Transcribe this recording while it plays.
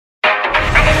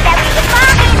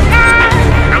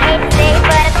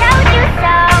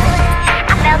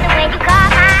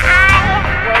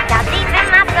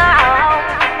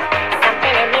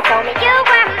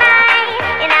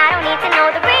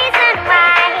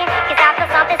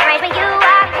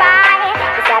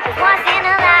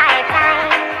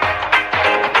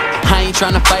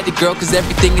the girl cause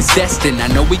everything is destined. I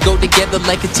know we go together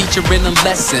like a teacher in a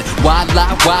lesson. Why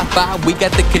lie, Wi-Fi, we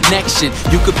got the connection.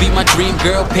 You could be my dream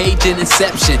girl, page in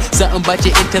Inception. Something about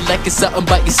your intellect and something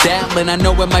about your style. And I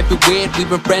know it might be weird, we've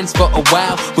been friends for a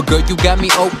while, but girl, you got me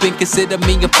open, consider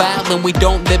me a foul. And we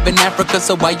don't live in Africa,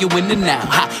 so why you in the now?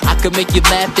 I could make you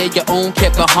laugh, they're your own,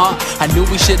 kept a heart. I knew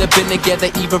we should have been together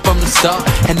even from the start.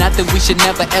 And I think we should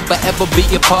never ever ever be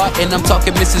apart. And I'm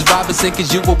talking Mrs. Robinson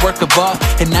cause you a work of art.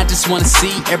 And I just wanna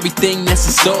see everything that's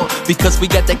in store, because we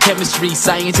got that chemistry,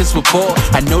 scientists rapport.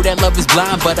 I know that love is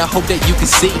blind, but I hope that you can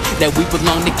see that we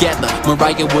belong together.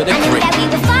 Mariah would agree. I knew that we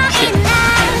would fall in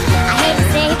love. I hate to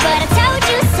say it, but I told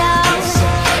you so.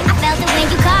 I felt it when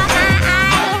you caught my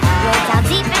eye, rolled down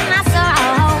deep in my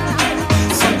soul.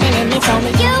 Something in me told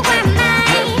me you were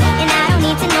mine, and I don't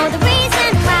need to know the reason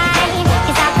why,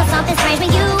 cause I feel something strange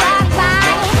when you are by.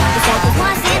 It's like it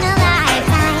once in a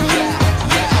lifetime.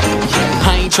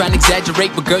 I ain't trying to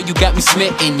exaggerate, but girl, you got me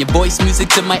smitten. Your voice music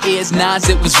to my ears, Nas,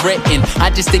 it was written.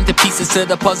 I just think the pieces to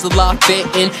the puzzle are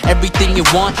fitting. Everything you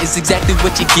want is exactly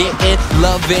what you're getting.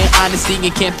 Love and honesty,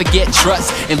 and can't forget trust.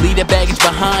 And leave that baggage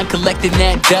behind, collecting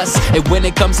that dust. And when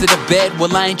it comes to the bed,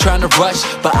 well, I ain't trying to rush,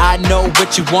 but I know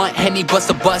what you want. Henny bust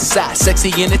a bust side,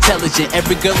 sexy and intelligent.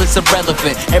 Every girl is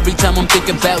irrelevant every time I'm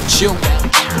thinking about you.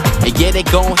 And yeah, they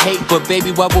gon' hate, but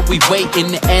baby, why would we wait?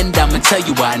 In the end, I'ma tell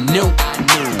you I knew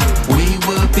we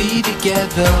would be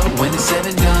together when it's said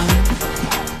and done.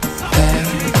 Hey,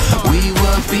 we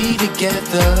would be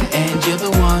together, and you're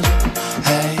the one.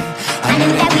 Hey, I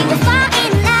knew that we would fall